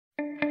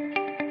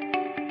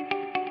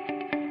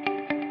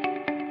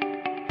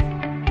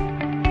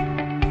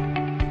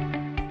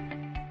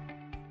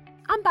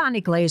I'm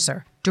Bonnie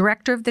Glaser,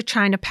 Director of the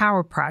China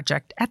Power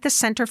Project at the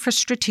Center for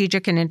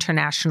Strategic and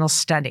International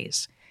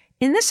Studies.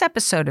 In this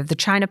episode of the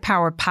China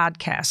Power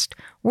podcast,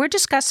 we're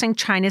discussing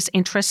China's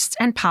interests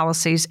and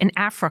policies in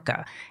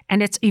Africa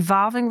and its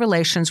evolving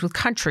relations with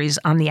countries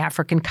on the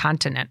African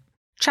continent.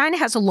 China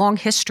has a long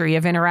history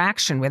of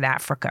interaction with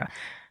Africa,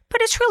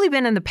 but it's really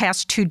been in the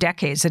past 2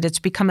 decades that it's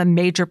become a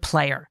major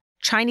player.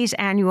 Chinese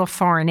annual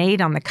foreign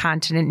aid on the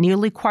continent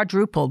nearly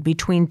quadrupled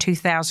between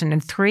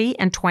 2003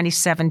 and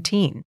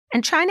 2017.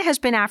 And China has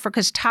been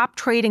Africa's top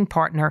trading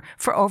partner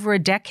for over a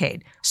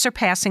decade,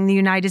 surpassing the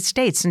United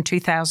States in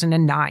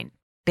 2009.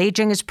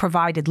 Beijing has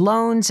provided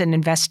loans and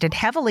invested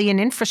heavily in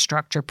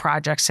infrastructure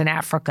projects in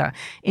Africa,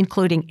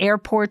 including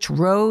airports,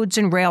 roads,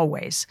 and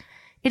railways.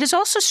 It has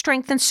also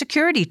strengthened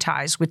security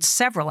ties with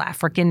several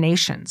African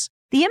nations.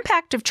 The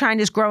impact of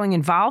China's growing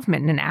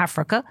involvement in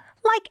Africa,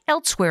 like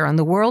elsewhere in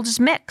the world, is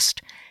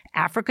mixed.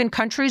 African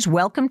countries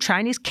welcome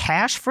Chinese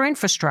cash for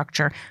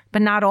infrastructure,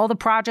 but not all the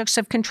projects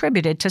have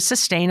contributed to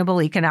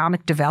sustainable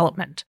economic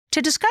development.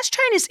 To discuss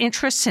China's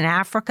interests in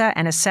Africa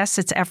and assess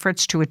its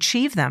efforts to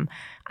achieve them,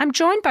 I'm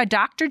joined by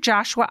Dr.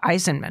 Joshua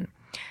Eisenmann.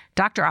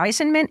 Dr.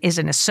 Eisenmann is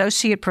an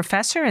associate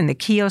professor in the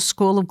Keough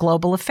School of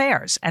Global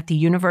Affairs at the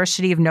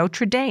University of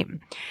Notre Dame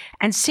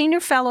and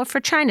senior fellow for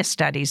China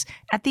Studies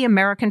at the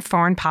American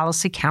Foreign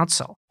Policy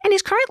Council. And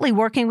he's currently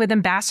working with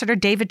Ambassador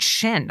David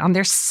Shin on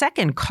their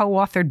second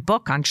co-authored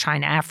book on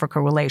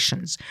China-Africa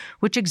relations,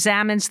 which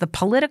examines the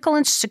political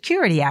and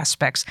security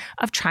aspects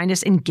of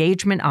China's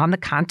engagement on the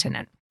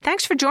continent.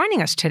 Thanks for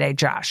joining us today,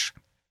 Josh.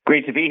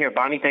 Great to be here,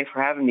 Bonnie. Thanks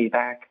for having me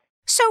back.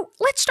 So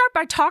let's start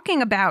by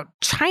talking about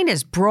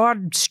China's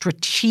broad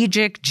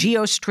strategic,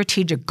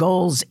 geostrategic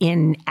goals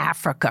in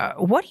Africa.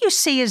 What do you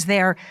see as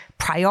their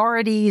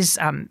priorities?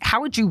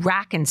 How would you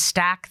rack and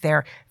stack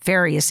their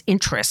various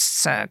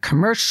interests,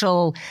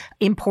 commercial,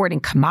 importing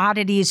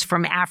commodities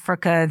from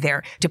Africa,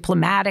 their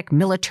diplomatic,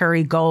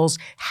 military goals?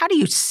 How do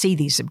you see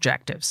these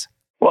objectives?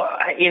 Well,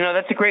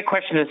 that's a great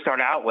question to start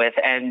out with.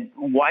 And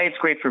why it's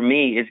great for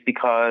me is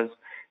because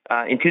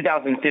in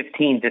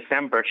 2015,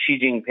 December, Xi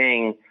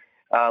Jinping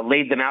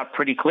laid them out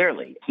pretty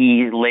clearly.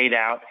 He laid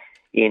out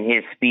in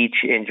his speech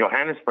in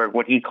Johannesburg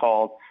what he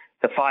called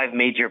the 5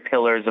 major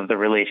pillars of the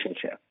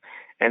relationship.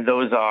 And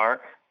those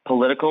are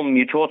political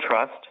mutual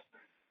trust,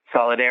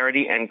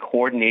 solidarity and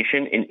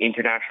coordination in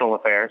international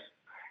affairs,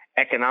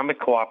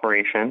 economic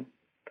cooperation,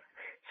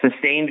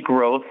 sustained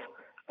growth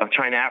of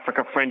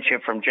China-Africa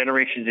friendship from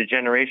generation to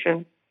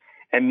generation,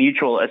 and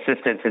mutual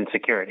assistance in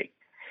security.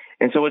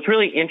 And so what's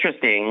really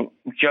interesting,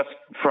 just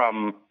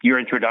from your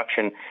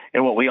introduction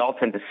and what we all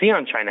tend to see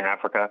on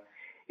China-Africa,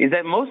 is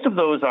that most of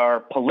those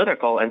are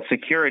political and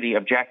security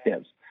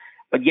objectives.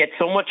 But yet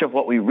so much of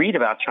what we read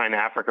about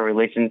China-Africa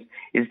relations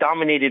is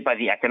dominated by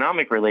the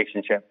economic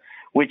relationship,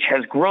 which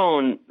has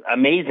grown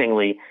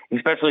amazingly,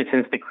 especially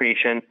since the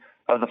creation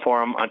of the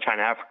Forum on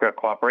China-Africa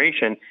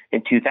Cooperation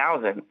in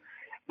 2000.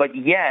 But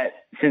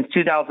yet, since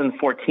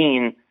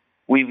 2014,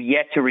 we've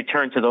yet to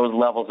return to those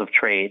levels of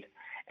trade.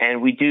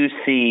 And we do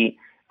see,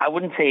 I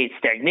wouldn't say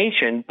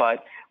stagnation,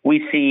 but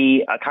we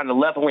see a kind of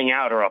leveling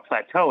out or a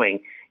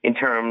plateauing in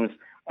terms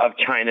of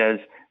China's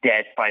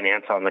debt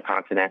finance on the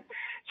continent.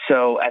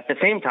 So at the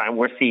same time,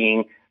 we're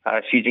seeing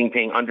Xi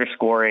Jinping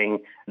underscoring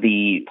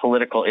the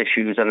political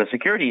issues and the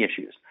security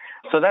issues.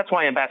 So that's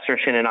why Ambassador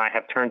Shin and I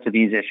have turned to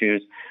these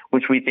issues,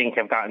 which we think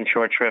have gotten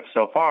short shrift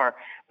so far,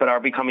 but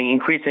are becoming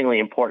increasingly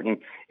important,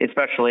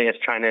 especially as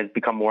China has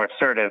become more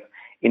assertive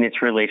in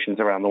its relations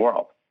around the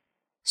world.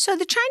 So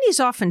the Chinese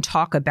often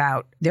talk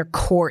about their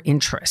core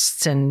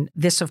interests, and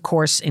this, of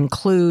course,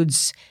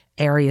 includes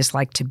areas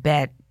like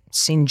Tibet,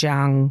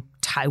 Xinjiang,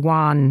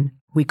 Taiwan.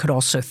 We could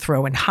also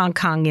throw in Hong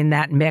Kong in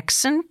that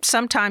mix, and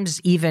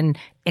sometimes even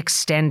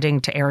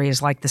extending to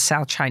areas like the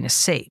South China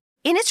Sea.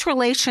 In its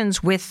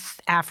relations with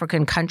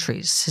African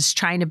countries, has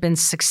China been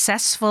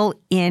successful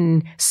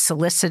in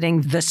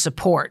soliciting the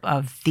support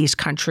of these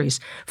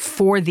countries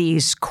for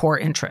these core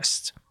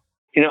interests?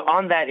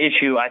 On that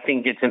issue, I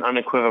think it's an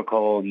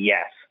unequivocal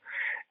yes.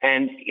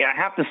 And I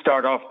have to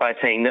start off by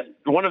saying that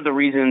one of the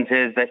reasons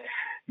is that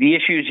the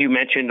issues you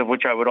mentioned, of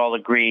which I would all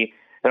agree,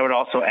 and I would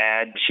also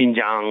add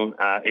Xinjiang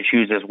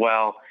issues as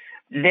well,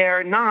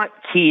 they're not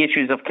key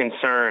issues of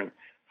concern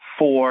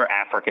for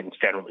Africans,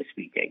 generally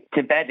speaking.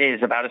 Tibet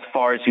is about as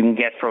far as you can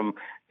get from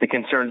the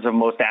concerns of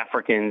most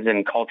Africans,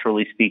 and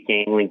culturally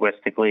speaking,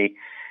 linguistically.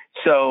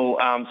 So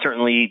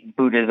certainly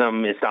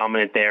Buddhism is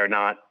dominant there,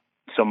 not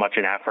so much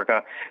in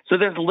Africa. So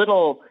there's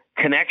little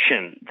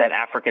connection that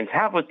Africans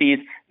have with these.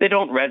 They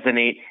don't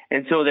resonate.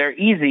 And so they're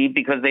easy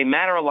because they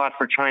matter a lot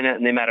for China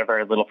and they matter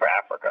very little for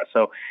Africa.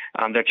 So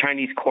they're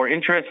Chinese core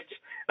interests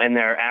and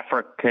they're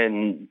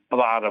African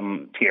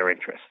bottom tier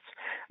interests.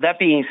 That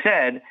being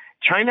said,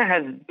 China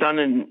has done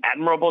an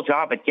admirable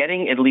job at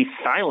getting at least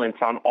silence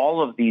on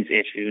all of these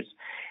issues,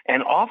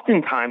 and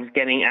oftentimes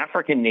getting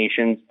African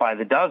nations by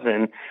the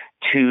dozen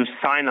to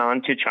sign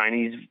on to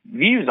Chinese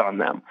views on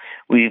them.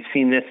 We've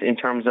seen this in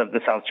terms of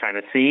the South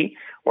China Sea,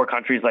 where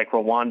countries like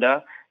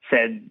Rwanda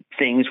said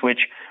things which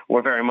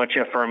were very much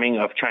affirming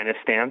of China's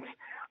stance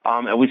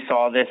And we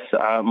saw this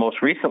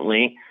most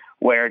recently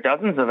where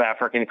dozens of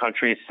African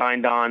countries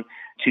signed on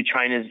to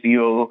China's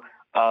view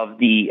of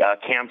the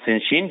camps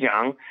in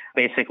Xinjiang,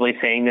 basically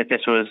saying that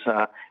this was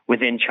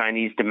within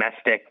Chinese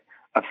domestic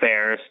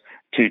affairs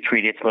to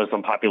treat its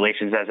Muslim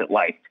populations as it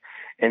liked.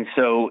 And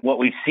so what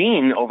we've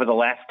seen over the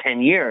last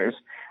 10 years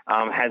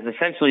has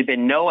essentially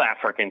been no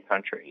African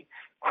country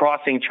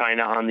crossing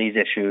China on these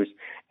issues,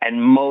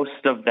 and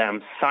most of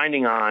them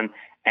signing on.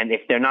 And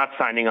if they're not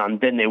signing on,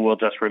 then they will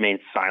just remain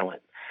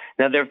silent.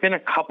 Now, there have been a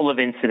couple of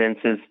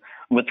incidences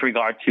with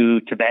regard to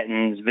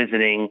Tibetans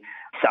visiting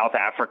South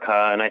Africa,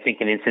 and I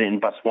think an incident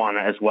in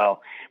Botswana as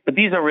well. But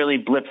these are really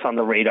blips on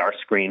the radar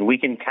screen. We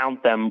can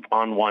count them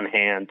on one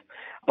hand.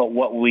 But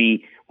what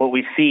we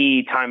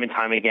see time and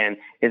time again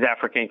is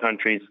African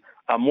countries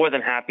more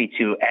than happy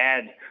to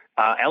add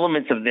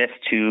elements of this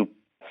to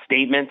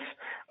statements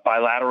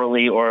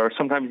bilaterally or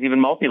sometimes even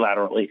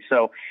multilaterally.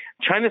 So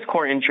China's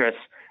core interests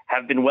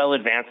have been well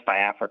advanced by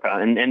Africa.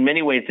 And in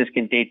many ways, this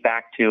can date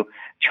back to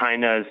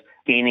China's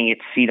gaining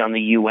its seat on the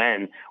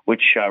UN,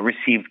 which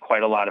received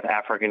quite a lot of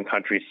African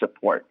countries'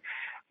 support.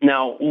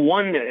 Now,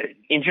 one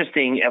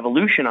interesting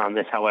evolution on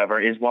this,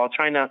 however, is while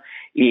China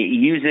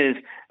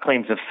uses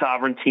claims of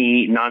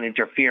sovereignty,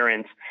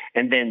 non-interference,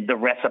 and then the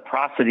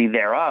reciprocity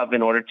thereof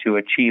in order to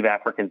achieve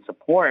African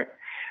support,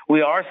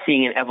 we are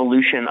seeing an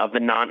evolution of the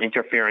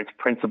non-interference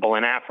principle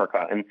in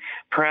Africa. And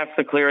perhaps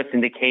the clearest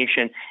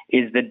indication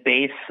is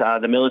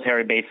the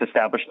military base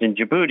established in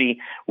Djibouti,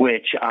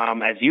 which,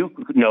 as you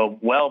know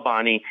well,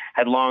 Bonnie,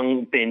 had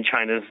long been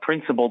China's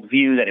principled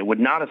view that it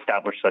would not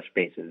establish such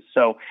bases.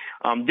 So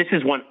this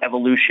is one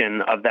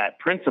evolution of that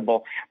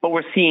principle, but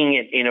we're seeing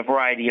it in a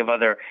variety of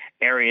other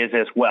areas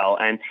as well.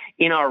 And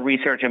in our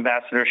research,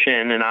 Ambassador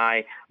Shin and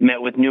I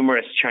met with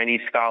numerous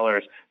Chinese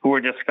scholars who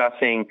were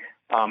discussing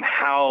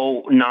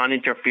how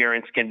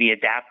non-interference can be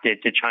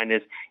adapted to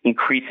China's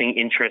increasing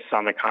interests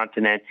on the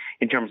continent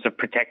in terms of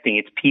protecting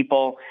its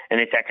people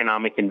and its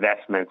economic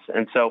investments.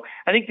 And so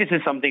I think this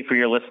is something for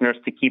your listeners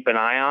to keep an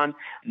eye on.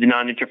 The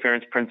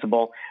non-interference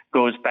principle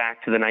goes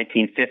back to the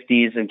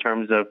 1950s in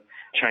terms of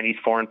Chinese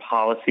foreign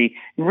policy.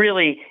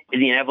 Really,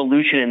 the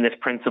evolution in this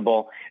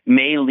principle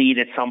may lead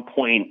at some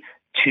point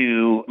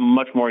to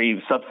much more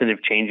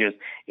substantive changes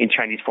in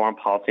Chinese foreign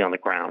policy on the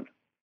ground.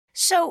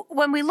 So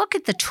when we look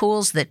at the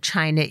tools that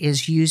China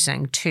is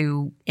using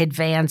to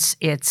advance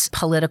its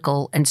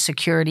political and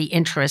security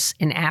interests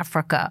in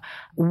Africa,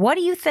 what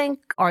do you think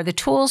are the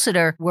tools that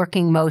are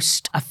working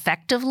most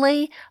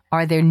effectively?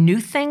 Are there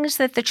new things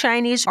that the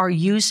Chinese are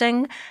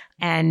using?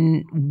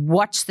 And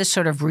what's the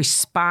sort of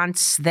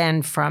response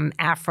then from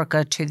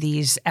Africa to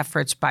these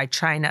efforts by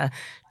China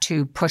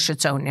to push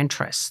its own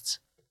interests?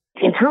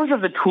 In terms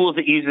of the tools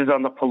it uses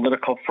on the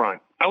political front,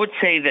 I would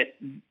say that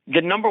the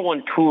number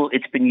one tool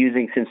it's been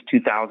using since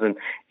 2000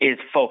 is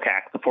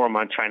FOCAC, the Forum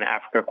on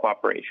China-Africa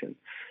Cooperation.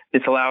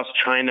 This allows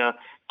China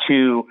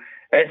to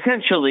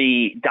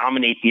essentially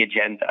dominate the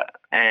agenda.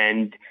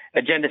 And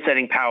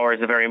agenda-setting power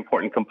is a very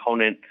important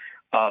component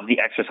of the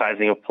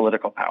exercising of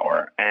political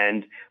power.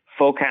 And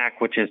FOCAC,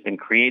 which has been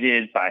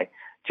created by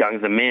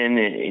Jiang Zemin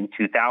in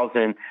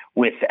 2000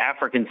 with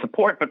African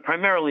support, but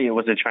primarily it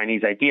was a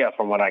Chinese idea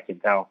from what I can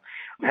tell,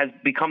 has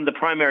become the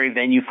primary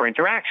venue for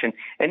interaction.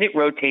 And it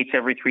rotates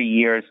every 3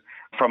 years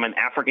from an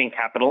African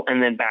capital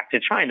and then back to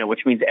China,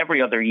 which means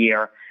every other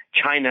year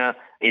China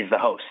is the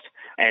host.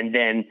 And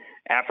then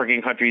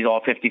African countries,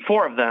 all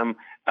 54 of them,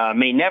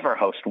 may never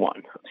host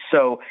one.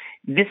 So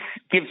this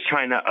gives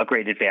China a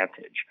great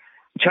advantage.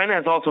 China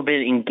has also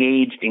been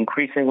engaged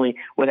increasingly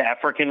with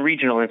African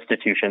regional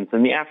institutions,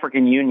 and the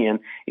African Union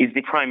is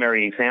the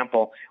primary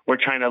example where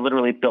China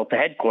literally built the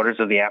headquarters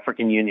of the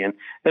African Union,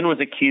 then was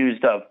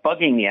accused of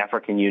bugging the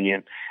African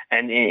Union.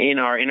 And in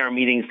our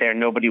meetings there,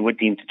 nobody would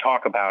deem to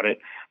talk about it,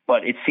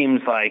 but it seems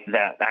like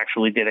that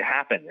actually did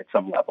happen at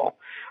some level.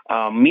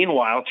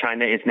 Meanwhile,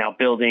 China is now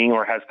building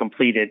or has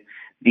completed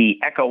the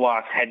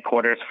ECOWAS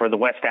headquarters for the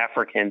West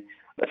African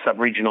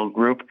sub-regional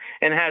group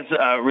and has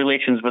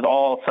relations with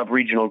all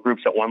sub-regional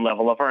groups at one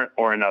level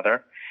or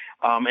another.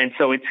 And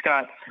so it's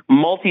got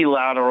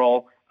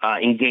multilateral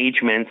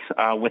engagements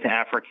with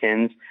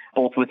Africans,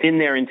 both within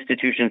their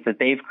institutions that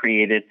they've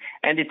created,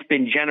 and it's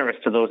been generous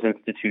to those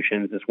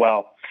institutions as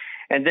well.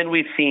 And then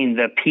we've seen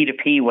the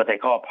P2P, what they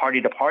call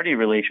party-to-party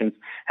relations,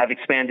 have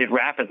expanded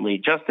rapidly.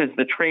 Just as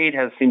the trade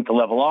has seemed to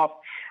level off,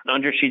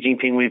 under Xi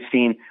Jinping, we've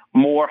seen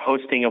more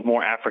hosting of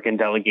more African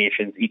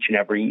delegations each and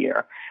every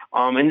year.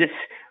 And this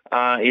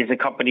is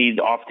accompanied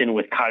often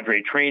with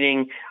cadre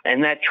training.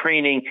 And that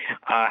training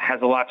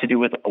has a lot to do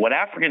with what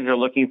Africans are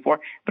looking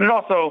for. But it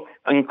also,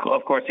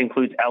 of course,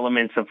 includes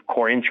elements of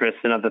core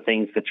interests and other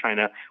things that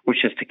China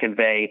wishes to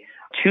convey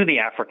to the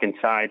African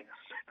side.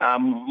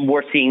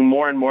 We're seeing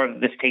more and more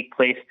of this take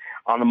place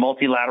on the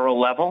multilateral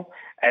level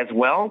as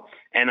well.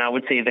 And I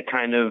would say the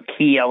kind of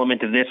key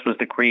element of this was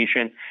the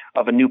creation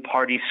of a new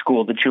party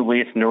school, the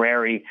Julius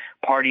Nyerere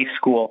Party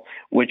School,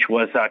 which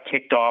was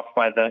kicked off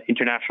by the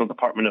International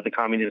Department of the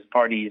Communist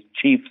Party's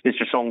chief,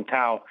 Mr. Song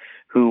Tao,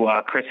 who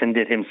christened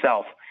it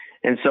himself.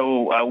 And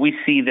so we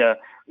see the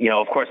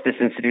Of course, this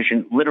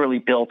institution literally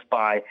built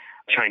by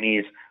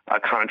Chinese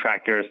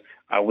contractors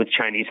with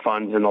Chinese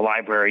funds in the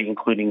library,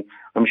 including,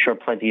 I'm sure,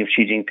 plenty of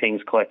Xi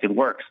Jinping's collected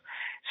works.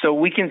 So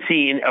we can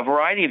see in a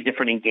variety of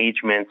different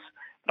engagements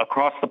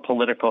across the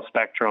political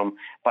spectrum,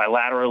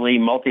 bilaterally,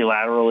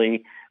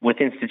 multilaterally, with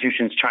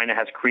institutions China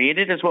has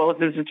created, as well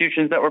as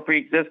institutions that were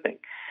pre-existing.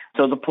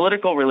 So the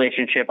political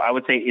relationship, I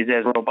would say, is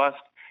as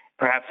robust,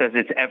 perhaps, as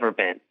it's ever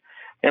been.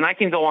 And I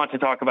can go on to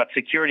talk about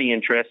security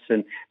interests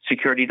and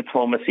security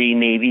diplomacy,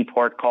 Navy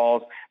port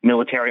calls,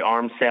 military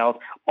arms sales.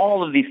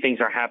 All of these things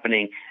are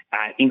happening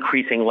at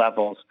increasing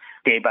levels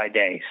day by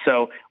day.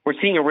 So we're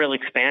seeing a real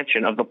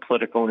expansion of the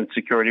political and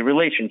security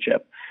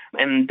relationship.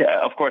 And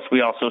of course,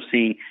 we also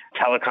see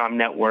telecom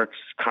networks,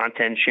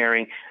 content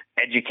sharing,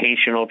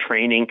 educational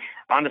training.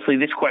 Honestly,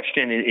 this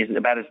question is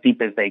about as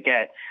deep as they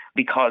get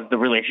because the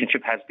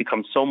relationship has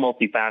become so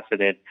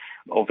multifaceted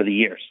over the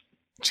years.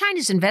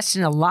 China's invested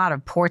in a lot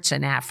of ports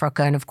in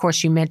Africa. And of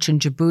course, you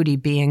mentioned Djibouti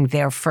being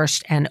their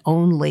first and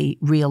only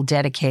real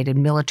dedicated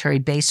military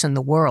base in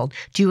the world.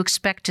 Do you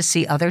expect to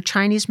see other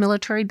Chinese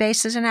military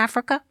bases in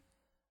Africa?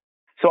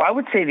 So I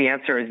would say the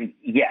answer is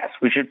yes.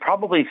 We should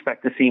probably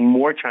expect to see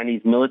more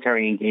Chinese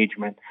military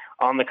engagement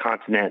on the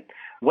continent.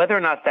 Whether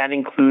or not that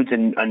includes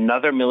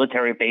another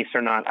military base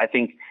or not, I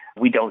think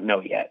we don't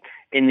know yet.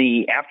 In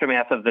the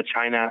aftermath of the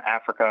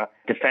China-Africa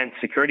Defense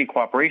Security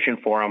Cooperation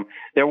Forum,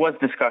 there was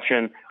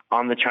discussion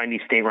on the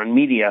Chinese state-run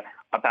media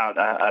about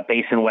a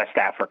base in West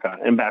Africa.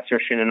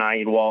 Ambassador Shin and I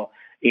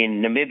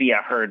in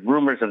Namibia heard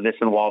rumors of this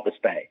in Walvis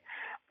Bay.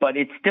 But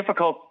it's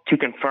difficult to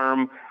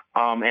confirm,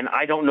 and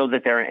I don't know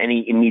that there are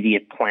any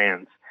immediate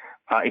plans,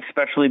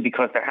 especially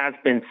because there has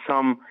been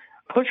some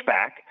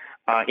pushback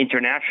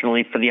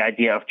internationally for the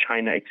idea of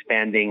China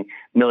expanding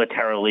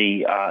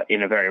militarily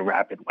in a very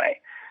rapid way.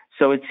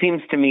 So it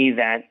seems to me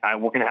that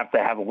we're going to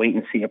have a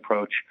wait-and-see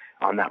approach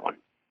on that one.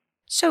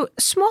 So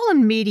small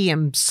and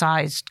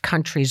medium-sized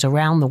countries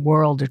around the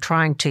world are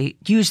trying to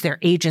use their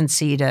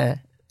agency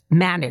to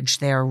manage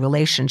their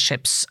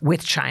relationships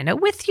with China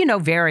with,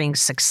 varying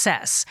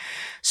success.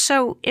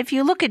 So if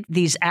you look at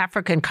these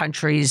African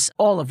countries,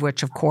 all of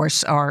which, of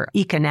course, are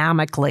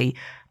economically,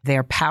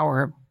 their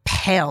power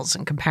pales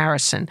in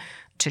comparison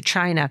to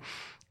China,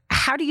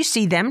 how do you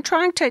see them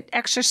trying to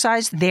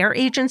exercise their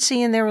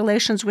agency in their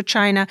relations with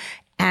China?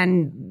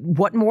 And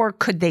what more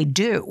could they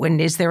do?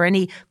 And is there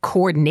any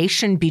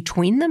coordination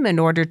between them in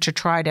order to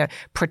try to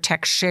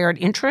protect shared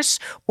interests?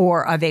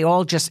 Or are they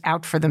all just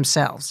out for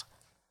themselves?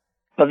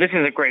 Well, this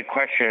is a great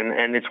question,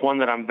 and it's one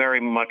that I'm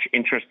very much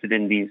interested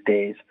in these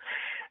days.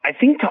 I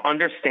think to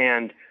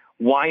understand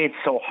why it's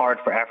so hard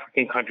for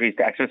African countries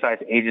to exercise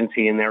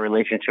agency in their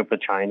relationship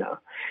with China,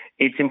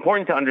 it's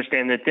important to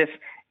understand that this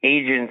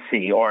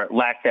agency, or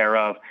lack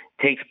thereof,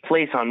 takes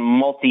place on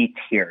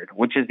multi-tiered,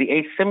 which is the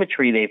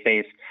asymmetry they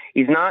face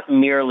is not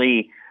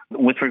merely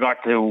with regard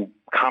to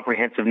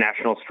comprehensive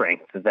national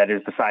strength, that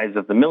is the size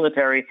of the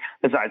military,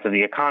 the size of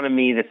the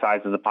economy, the size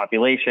of the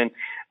population.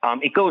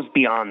 It goes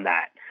beyond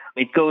that.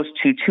 It goes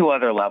to two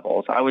other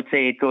levels. I would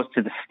say it goes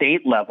to the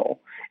state level.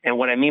 And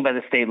what I mean by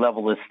the state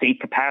level is state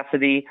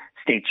capacity,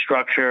 state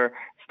structure,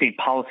 state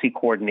policy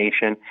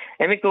coordination,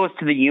 and it goes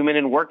to the human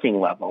and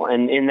working level.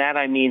 And in that,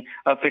 I mean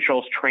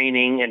officials'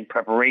 training and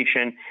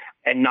preparation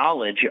and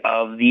knowledge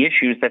of the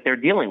issues that they're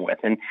dealing with.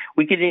 And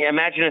we could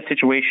imagine a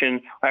situation,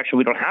 actually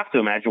we don't have to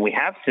imagine, we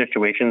have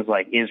situations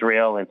like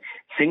Israel and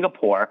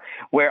Singapore,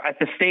 where at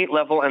the state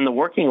level and the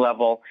working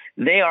level,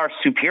 they are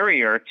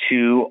superior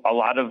to a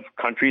lot of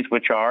countries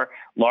which are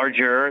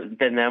larger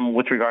than them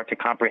with regard to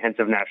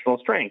comprehensive national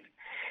strength.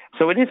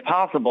 So it is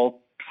possible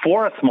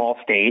for a small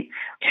state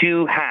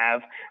to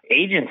have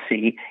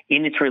agency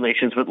in its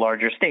relations with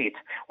larger states.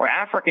 Where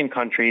African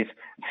countries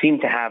seem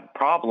to have a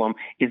problem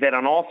is that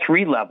on all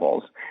three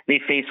levels, they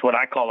face what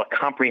I call a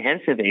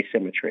comprehensive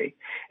asymmetry.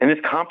 And this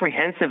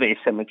comprehensive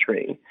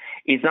asymmetry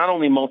is not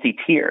only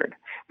multi-tiered,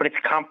 but it's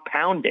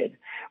compounded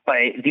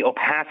by the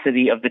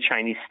opacity of the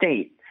Chinese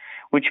state,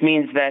 which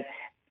means that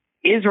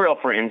Israel,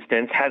 for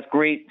instance, has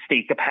great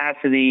state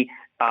capacity.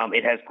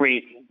 It has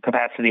great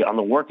capacity on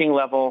the working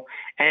level,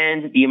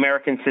 and the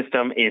American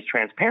system is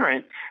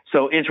transparent,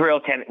 so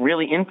Israel can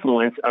really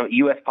influence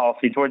U.S.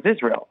 policy towards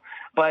Israel.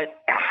 But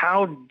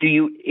how do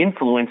you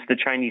influence the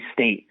Chinese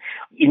state?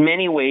 In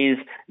many ways,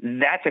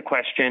 that's a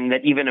question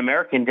that even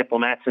American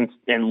diplomats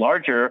and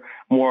larger,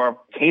 more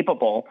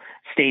capable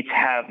states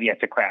have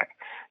yet to crack.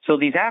 So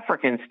these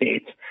African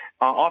states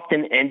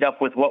often end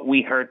up with what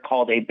we heard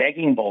called a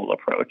begging bowl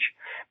approach,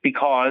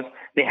 because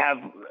they have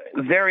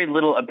very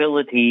little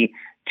ability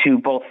to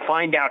both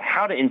find out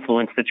how to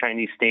influence the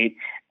Chinese state,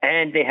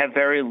 and they have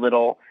very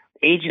little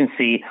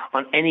agency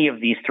on any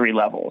of these three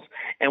levels.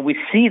 And we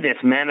see this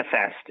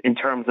manifest in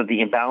terms of the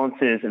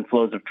imbalances in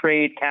flows of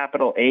trade,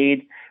 capital,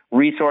 aid,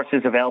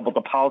 resources available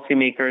to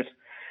policymakers,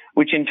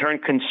 which in turn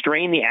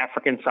constrain the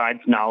African side's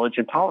knowledge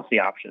and policy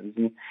options.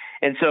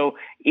 And so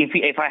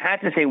if I had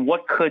to say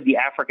what could the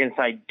African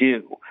side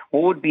do,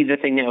 what would be the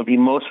thing that would be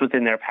most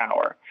within their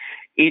power?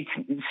 It's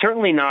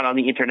certainly not on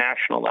the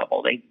international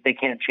level. They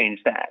can't change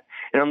that.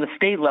 And on the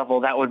state level,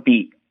 that would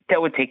be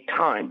that would take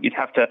time. You'd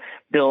have to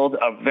build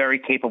a very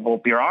capable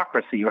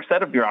bureaucracy or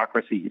set of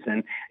bureaucracies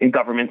and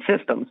government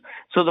systems.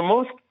 So the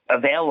most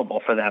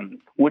available for them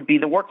would be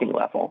the working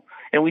level.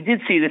 And we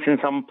did see this in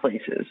some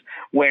places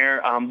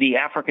where the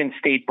African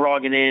state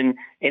brought in an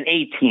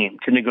A-team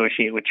to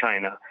negotiate with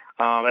China,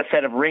 a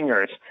set of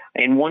ringers.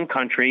 In one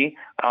country,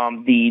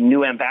 the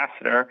new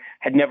ambassador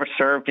had never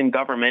served in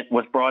government,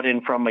 was brought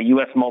in from a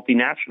U.S.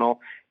 multinational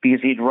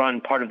because he'd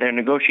run part of their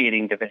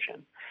negotiating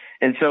division.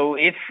 And so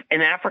if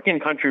an African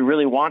country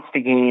really wants to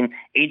gain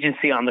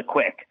agency on the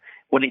quick,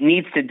 what it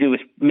needs to do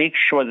is make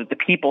sure that the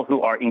people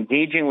who are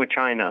engaging with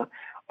China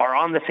are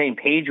on the same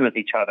page with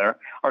each other,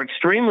 are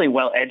extremely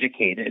well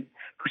educated,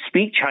 who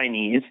speak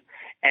Chinese,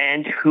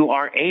 and who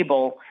are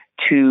able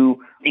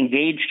to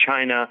engage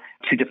China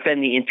to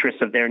defend the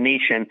interests of their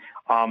nation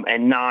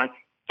and not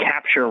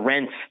capture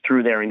rents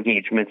through their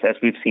engagements, as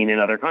we've seen in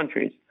other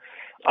countries.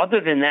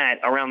 Other than that,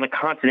 around the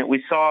continent,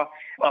 we saw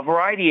a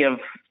variety of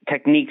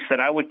techniques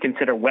that I would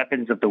consider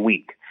weapons of the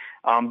weak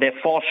that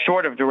fall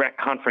short of direct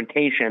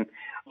confrontation,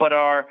 but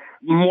are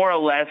more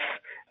or less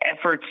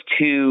efforts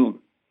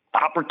to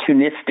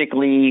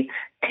opportunistically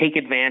take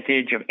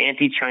advantage of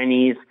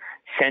anti-Chinese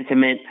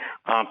sentiment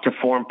to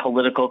form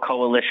political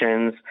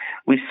coalitions.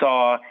 We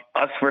saw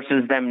us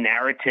versus them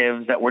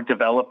narratives that were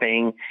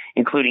developing,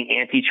 including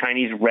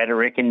anti-Chinese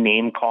rhetoric and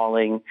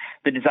name-calling,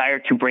 the desire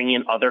to bring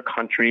in other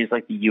countries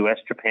like the U.S.,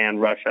 Japan,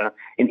 Russia,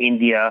 and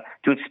India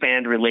to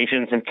expand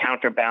relations and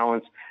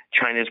counterbalance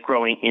China's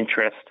growing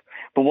interest.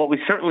 But what we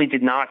certainly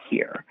did not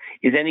hear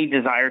is any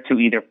desire to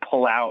either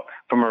pull out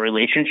from a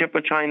relationship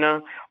with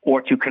China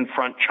or to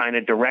confront China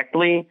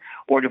directly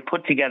or to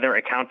put together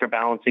a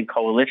counterbalancing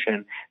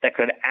coalition that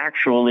could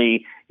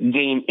actually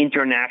gain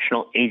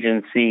international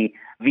agency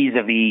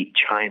vis-a-vis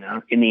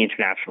China in the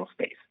international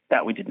space.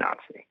 That we did not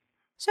see.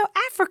 So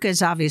Africa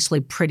is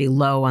obviously pretty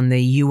low on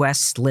the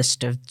U.S.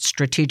 list of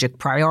strategic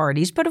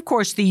priorities, but of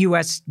course the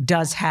U.S.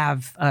 does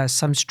have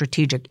some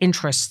strategic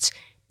interests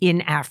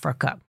in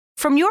Africa.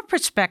 From your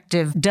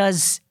perspective,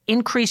 does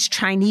increased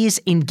Chinese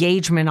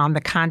engagement on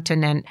the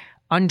continent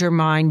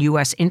undermine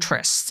U.S.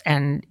 interests?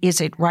 And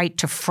is it right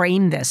to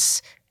frame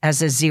this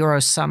as a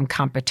zero-sum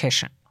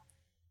competition?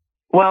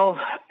 Well,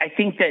 I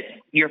think that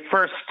your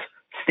first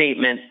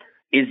statement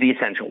is the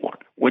essential one,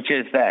 which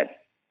is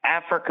that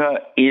Africa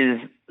is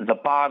the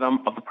bottom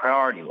of the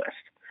priority list.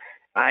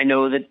 I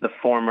know that the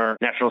former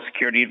National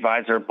Security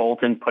Advisor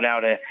Bolton put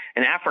out an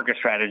Africa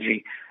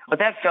strategy, but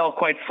that fell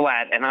quite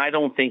flat and I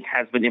don't think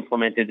has been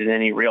implemented in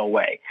any real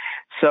way.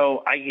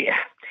 So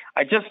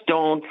I just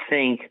don't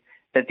think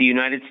that the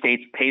United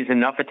States pays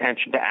enough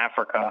attention to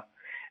Africa,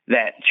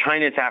 that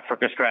China's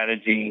Africa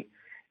strategy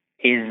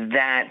is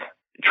that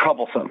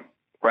troublesome,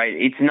 right?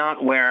 It's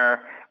not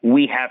where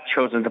we have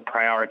chosen to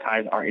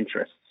prioritize our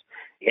interests.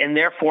 And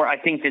therefore, I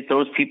think that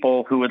those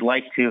people who would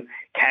like to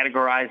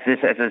categorize this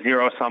as a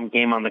zero-sum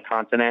game on the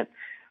continent,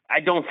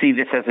 I don't see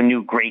this as a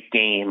new great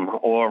game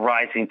or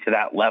rising to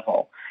that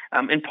level.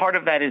 And part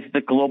of that is the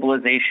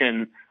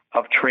globalization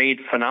of trade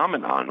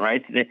phenomenon,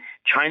 right?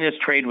 China's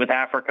trade with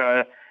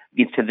Africa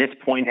to this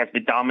point has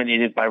been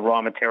dominated by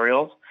raw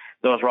materials.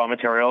 Those raw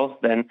materials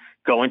then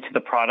go into the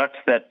products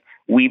that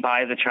we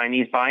buy, the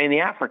Chinese buy, and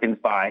the Africans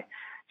buy.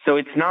 So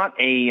it's not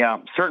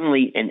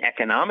certainly an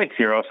economic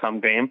zero-sum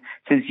game,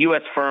 since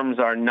U.S. firms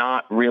are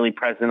not really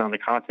present on the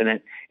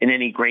continent in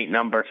any great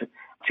number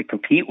to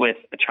compete with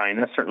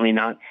China, certainly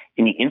not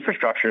in the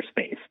infrastructure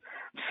space.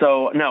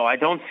 So, no, I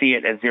don't see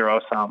it as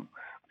zero-sum.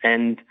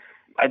 And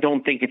I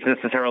don't think it's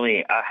necessarily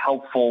a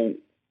helpful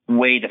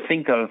way to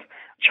think of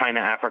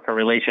China-Africa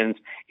relations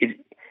is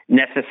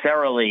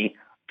necessarily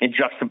in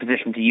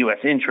juxtaposition to U.S.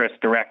 interests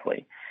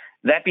directly.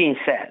 That being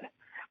said,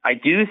 I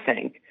do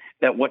think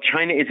that what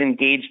China is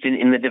engaged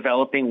in the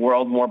developing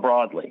world more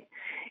broadly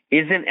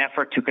is an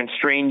effort to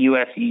constrain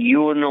U.S.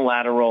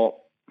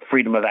 unilateral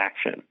freedom of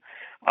action,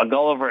 a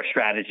Gulliver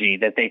strategy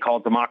that they call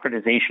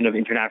democratization of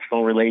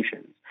international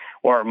relations,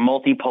 or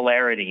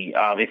multipolarity,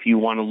 if you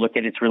want to look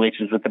at its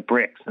relations with the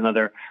BRICS and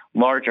other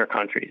larger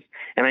countries.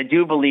 And I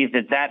do believe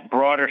that that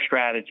broader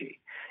strategy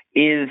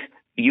is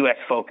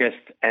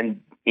U.S.-focused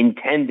and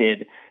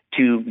intended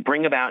to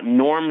bring about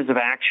norms of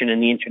action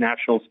in the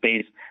international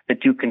space that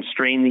do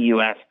constrain the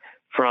U.S.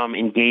 from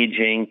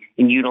engaging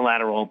in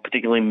unilateral,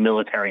 particularly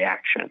military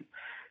action.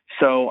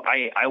 So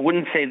I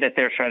wouldn't say that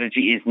their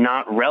strategy is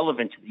not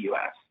relevant to the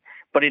U.S.,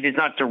 but it is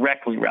not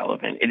directly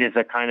relevant. It is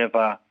a kind of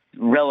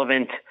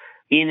relevant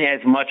in as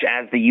much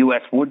as the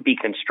U.S. would be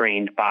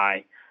constrained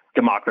by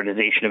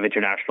democratization of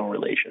international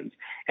relations.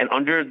 And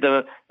under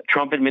the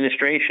Trump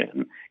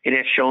administration, it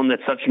has shown that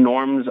such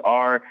norms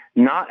are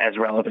not as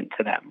relevant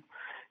to them.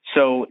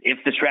 So if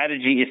the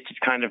strategy is to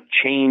kind of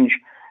change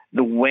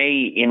the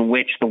way in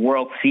which the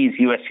world sees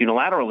U.S.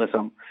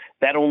 unilateralism,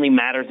 that only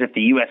matters if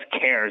the U.S.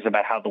 cares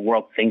about how the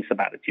world thinks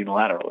about its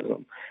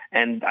unilateralism.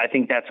 And I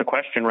think that's a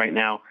question right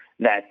now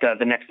that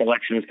the next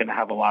election is going to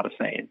have a lot of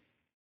say in.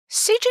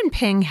 Xi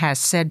Jinping has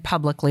said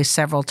publicly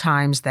several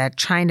times that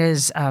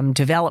China's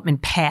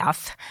development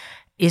path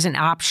is an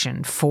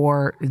option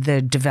for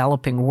the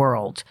developing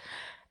world.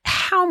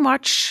 How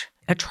much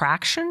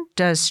attraction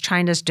does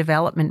China's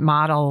development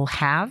model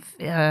have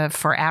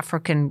for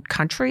African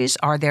countries?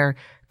 Are there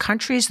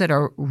countries that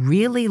are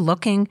really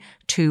looking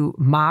to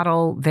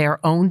model their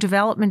own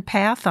development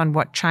path on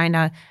what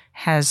China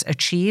has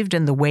achieved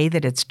and the way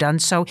that it's done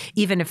so,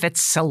 even if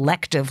it's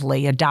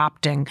selectively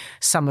adopting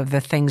some of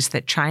the things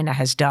that China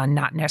has done,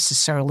 not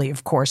necessarily,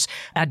 of course,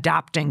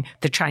 adopting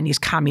the Chinese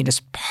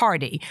Communist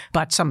Party,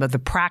 but some of the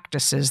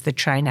practices that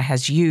China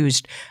has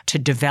used to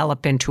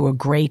develop into a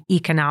great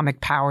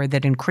economic power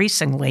that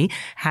increasingly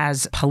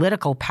has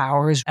political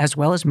powers as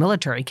well as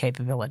military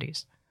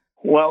capabilities?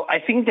 Well, I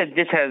think that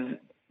this has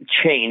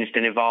changed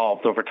and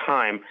evolved over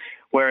time,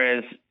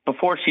 whereas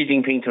before Xi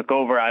Jinping took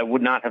over, I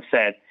would not have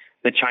said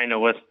that China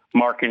was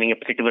marketing a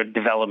particular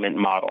development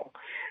model.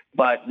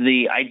 But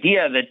the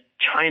idea that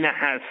China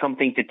has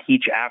something to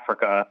teach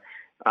Africa,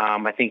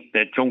 I think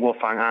the 中国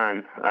方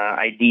案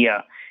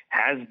idea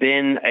has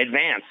been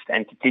advanced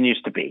and continues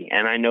to be.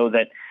 And I know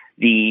that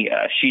the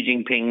Xi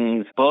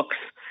Jinping's books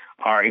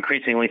are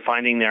increasingly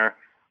finding their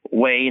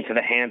way into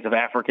the hands of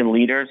African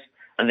leaders.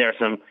 And there are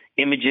some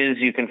images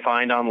you can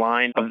find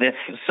online of this.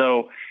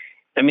 So,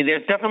 I mean,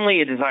 there's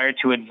definitely a desire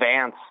to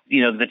advance,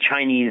 the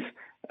Chinese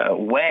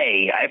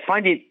way. I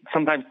find it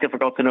sometimes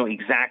difficult to know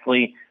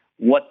exactly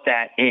what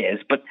that is.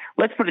 But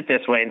let's put it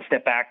this way and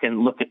step back and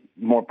look at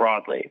more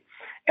broadly.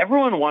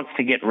 Everyone wants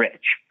to get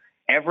rich.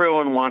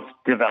 Everyone wants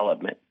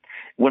development.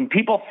 When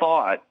people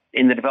thought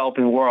in the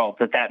developing world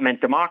that that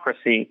meant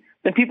democracy,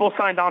 then people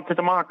signed on to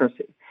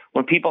democracy.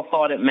 When people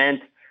thought it meant,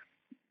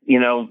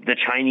 the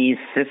Chinese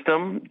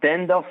system,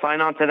 then they'll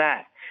sign on to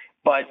that.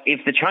 But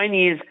if the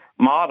Chinese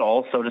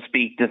model, so to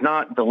speak, does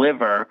not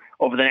deliver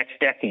over the next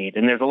decade,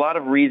 and there's a lot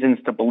of reasons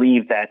to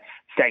believe that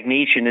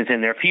stagnation is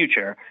in their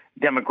future,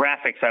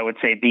 demographics, I would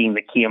say, being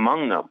the key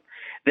among them,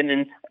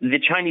 then the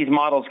Chinese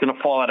model is going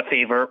to fall out of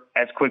favor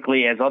as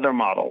quickly as other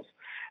models.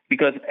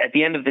 Because at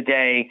the end of the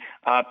day,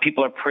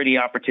 people are pretty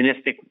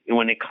opportunistic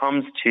when it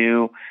comes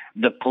to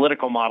the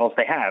political models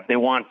they have. They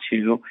want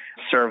to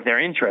serve their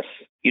interests.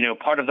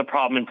 Part of the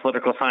problem in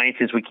political science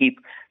is we keep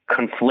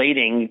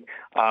conflating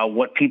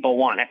what people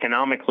want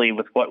economically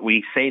with what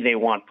we say they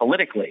want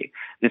politically.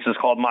 This is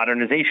called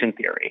modernization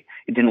theory.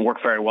 It didn't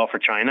work very well for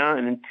China,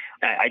 and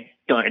I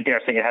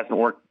dare say it hasn't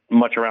worked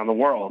much around the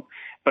world.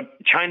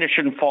 But China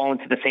shouldn't fall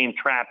into the same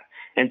trap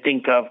and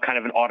think of kind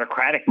of an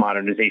autocratic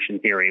modernization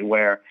theory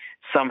where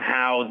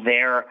somehow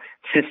their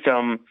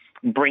system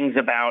brings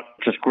about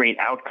just great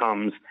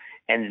outcomes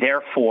and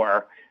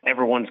therefore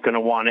everyone's going to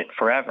want it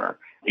forever.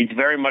 It's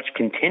very much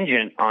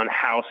contingent on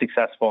how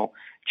successful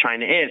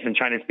China is, and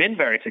China's been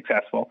very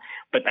successful,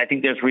 but I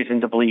think there's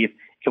reason to believe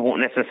it won't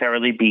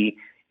necessarily be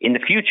in the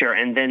future,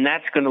 and then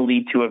that's going to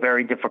lead to a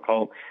very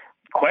difficult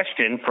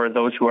question for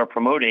those who are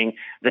promoting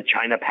the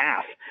China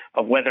path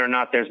of whether or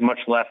not there's much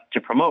left to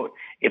promote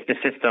if the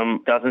system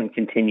doesn't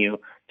continue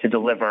to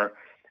deliver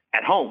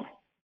at home.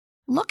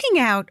 Looking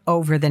out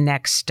over the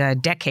next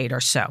decade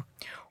or so,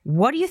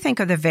 what do you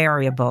think are the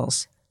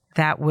variables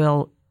that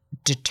will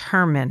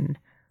determine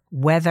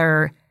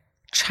whether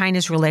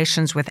China's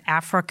relations with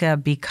Africa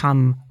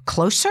become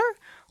closer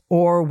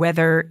or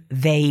whether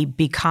they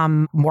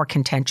become more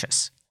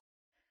contentious?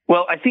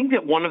 Well, I think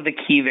that one of the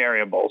key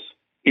variables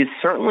is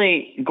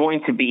certainly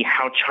going to be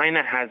how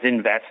China has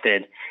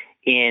invested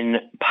in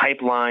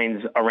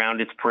pipelines around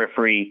its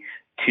periphery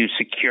to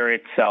secure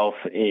itself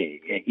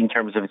in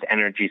terms of its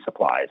energy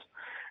supplies.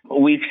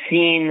 We've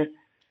seen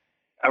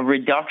a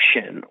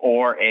reduction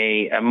or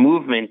a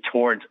movement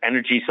towards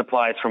energy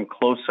supplies from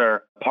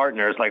closer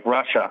partners like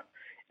Russia.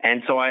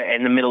 And so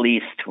in the Middle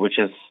East, which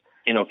is,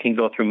 can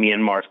go through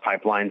Myanmar's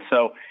pipeline.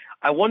 So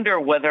I wonder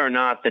whether or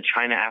not the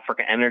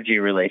China-Africa energy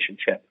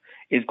relationship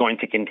is going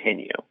to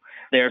continue.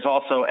 There's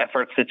also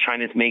efforts that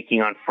China's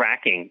making on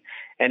fracking.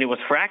 And it was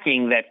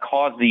fracking that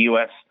caused the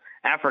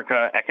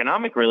U.S.-Africa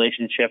economic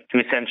relationship to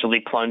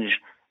essentially plunge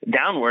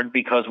downward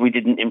because we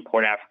didn't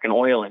import African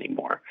oil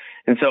anymore.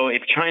 And so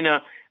if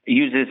China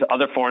uses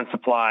other foreign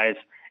supplies,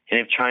 and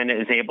if China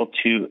is able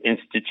to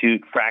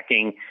institute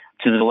fracking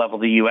to the level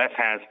the U.S.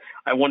 has,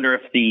 I wonder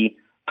if the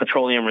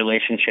petroleum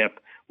relationship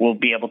will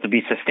be able to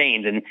be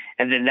sustained. And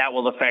then that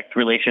will affect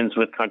relations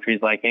with countries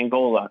like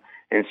Angola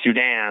and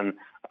Sudan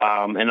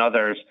and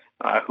others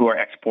who are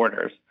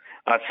exporters.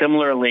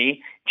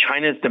 Similarly,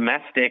 China's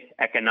domestic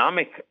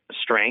economic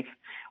strength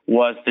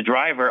was the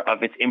driver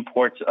of its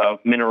imports of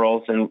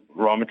minerals and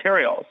raw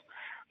materials.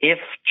 If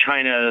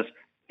China's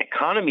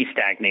economy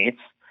stagnates,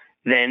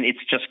 then it's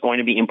just going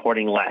to be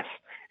importing less.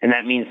 And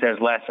that means there's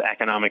less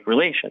economic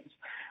relations.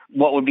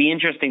 What would be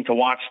interesting to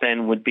watch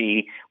then would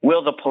be,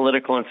 will the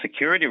political and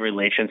security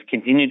relations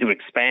continue to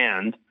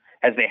expand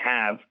as they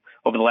have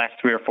over the last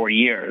 3 or 4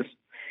 years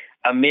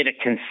amid a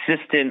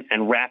consistent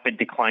and rapid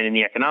decline in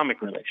the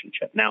economic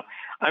relationship? Now,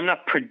 I'm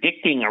not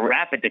predicting a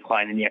rapid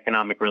decline in the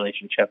economic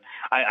relationship.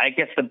 I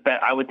guess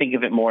I would think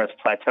of it more as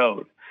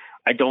plateaued.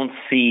 I don't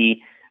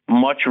see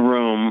much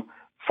room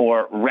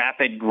for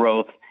rapid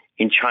growth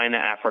in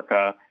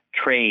China-Africa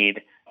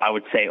trade I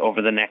would say,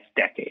 over the next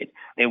decade.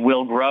 It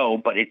will grow,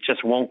 but it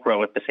just won't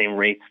grow at the same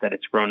rates that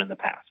it's grown in the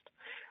past.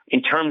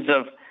 In terms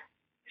of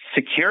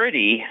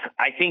security,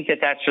 I think that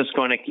that's just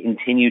going to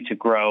continue to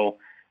grow,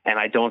 and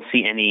I don't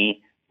see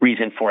any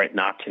reason for it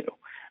not to.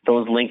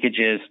 Those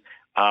linkages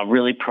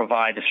really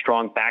provide a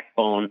strong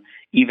backbone,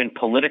 even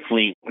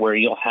politically, where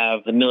you'll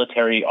have the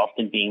military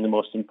often being the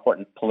most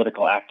important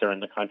political actor in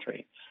the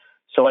country.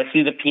 So I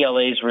see the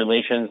PLA's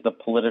relations, the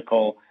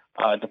political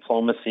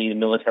diplomacy, the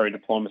military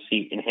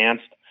diplomacy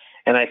enhanced,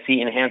 and I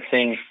see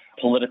enhancing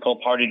political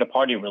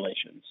party-to-party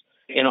relations.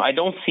 I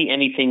don't see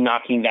anything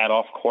knocking that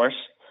off course,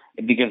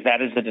 because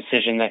that is a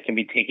decision that can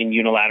be taken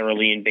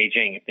unilaterally in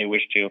Beijing if they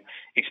wish to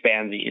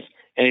expand these.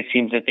 And it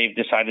seems that they've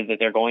decided that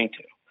they're going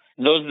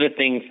to. Those are the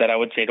things that I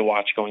would say to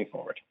watch going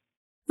forward.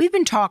 We've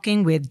been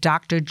talking with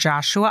Dr.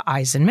 Joshua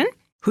Eisenmann,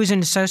 who's an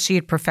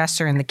associate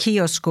professor in the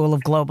Keough School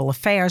of Global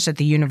Affairs at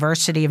the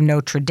University of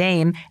Notre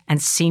Dame and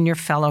senior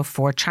fellow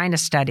for China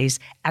Studies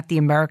at the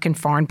American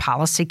Foreign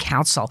Policy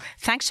Council.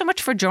 Thanks so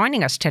much for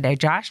joining us today,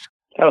 Josh.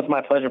 That was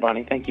my pleasure,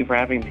 Bonnie. Thank you for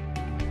having me.